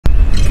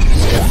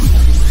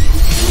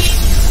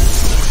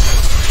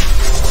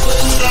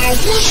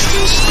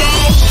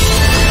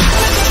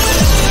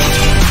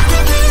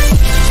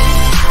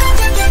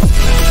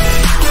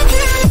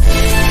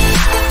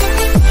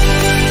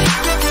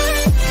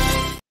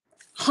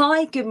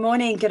Hi, good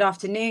morning, good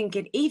afternoon,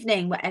 good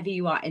evening, wherever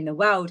you are in the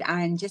world.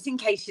 And just in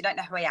case you don't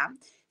know who I am,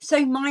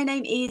 so my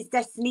name is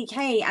Destiny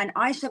K, and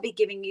I shall be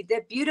giving you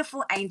the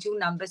beautiful angel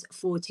numbers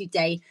for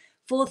today,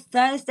 for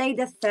Thursday,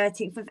 the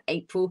 13th of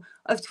April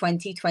of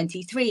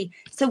 2023.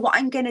 So what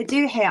I'm going to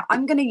do here,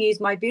 I'm going to use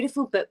my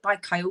beautiful book by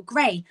Kyle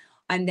Gray.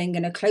 I'm then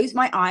going to close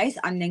my eyes.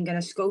 I'm then going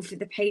to scroll through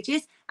the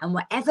pages, and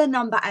whatever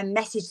number and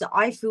message that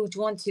I feel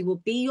drawn to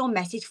will be your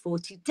message for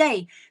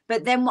today.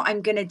 But then what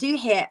I'm going to do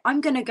here,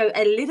 I'm going to go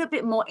a little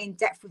bit more in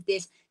depth with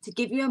this to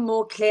give you a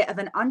more clear of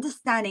an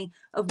understanding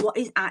of what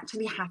is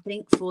actually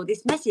happening for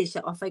this message.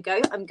 So off I go.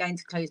 I'm going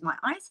to close my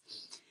eyes.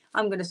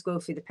 I'm going to scroll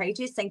through the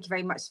pages. Thank you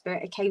very much,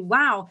 Spirit. Okay,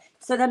 wow.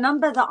 So the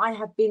number that I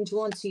have been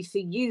drawn to for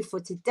you for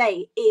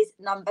today is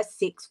number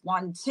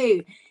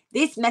 612.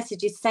 This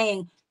message is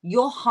saying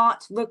your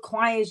heart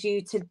requires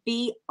you to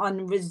be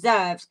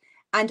unreserved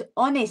and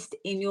honest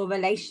in your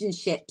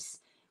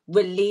relationships.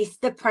 Release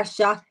the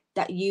pressure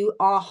that you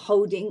are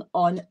holding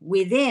on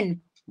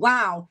within.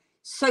 Wow.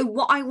 So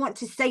what I want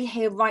to say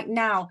here right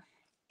now,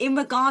 in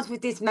regards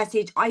with this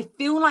message, I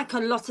feel like a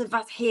lot of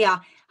us here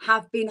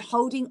have been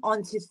holding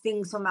on to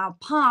things from our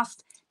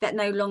past that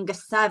no longer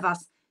serve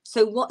us.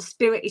 So what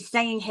Spirit is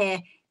saying here,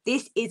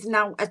 this is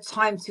now a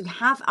time to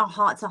have a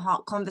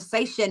heart-to-heart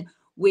conversation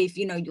with,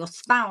 your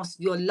spouse,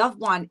 your loved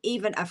one,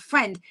 even a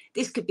friend.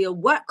 This could be a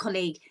work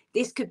colleague.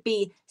 This could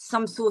be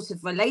some sort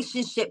of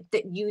relationship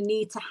that you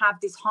need to have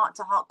this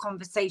heart-to-heart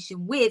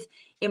conversation with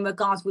in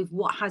regards with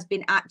what has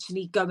been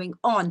actually going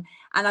on.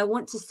 And I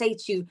want to say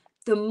to you,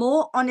 the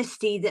more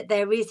honesty that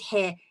there is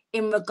here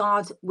in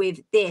regards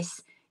with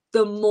this,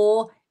 the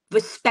more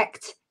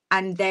respect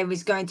and there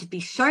is going to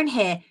be shown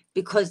here,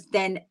 because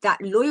then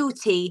that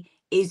loyalty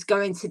is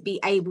going to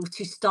be able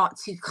to start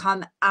to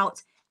come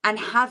out and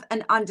have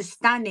an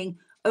understanding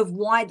of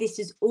why this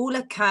has all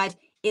occurred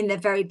in the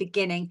very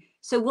beginning.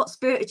 So what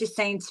Spirit is just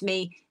saying to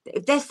me, that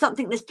if there's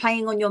something that's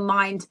playing on your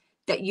mind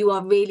that you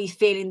are really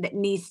feeling that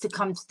needs to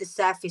come to the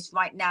surface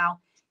right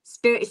now,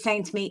 Spirit is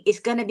saying to me, it's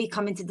going to be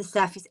coming to the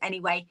surface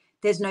anyway.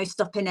 There's no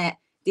stopping it.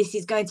 This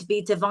is going to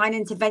be divine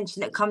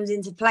intervention that comes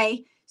into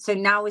play. So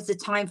now is the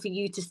time for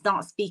you to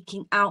start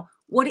speaking out.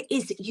 What it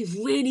is that you've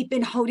really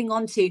been holding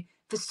on to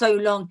for so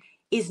long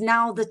is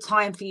now the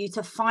time for you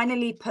to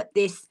finally put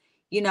this,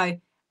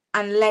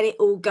 and let it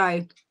all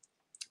go,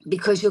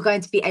 because you're going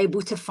to be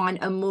able to find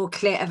a more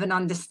clear of an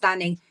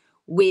understanding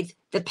with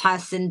the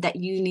person that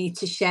you need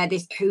to share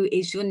this, who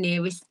is your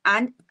nearest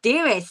and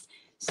dearest.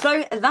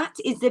 So that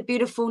is the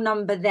beautiful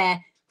number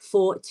there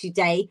for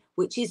today,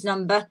 which is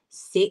number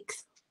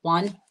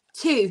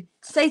 612.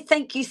 So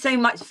thank you so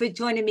much for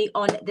joining me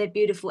on the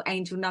beautiful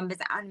angel numbers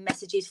and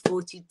messages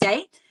for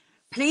today.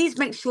 Please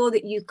make sure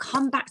that you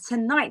come back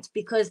tonight,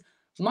 because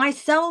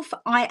myself,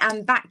 I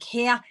am back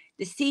here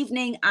this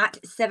evening at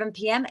 7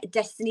 p.m.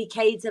 Destiny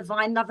K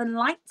Divine Love and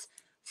Light,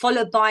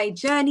 followed by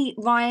Journey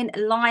Ryan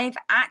live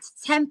at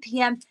 10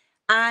 p.m.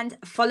 and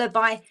followed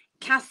by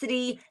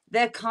Cassidy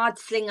the Card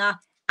Slinger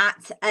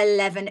at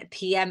 11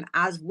 p.m.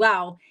 as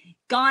well.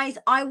 Guys,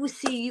 I will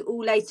see you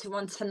all later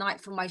on tonight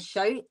for my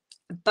show,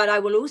 but I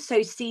will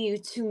also see you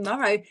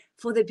tomorrow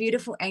for the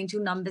beautiful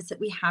angel numbers that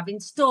we have in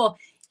store.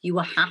 You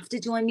will have to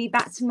join me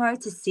back tomorrow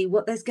to see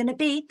what there's going to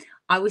be.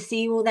 I will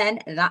see you all then.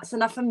 That's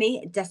enough from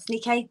me, Destiny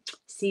K.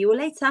 See you all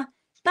later.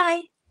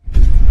 Bye.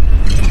 Now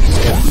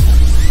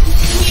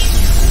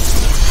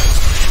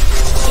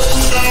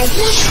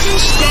what's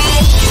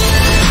this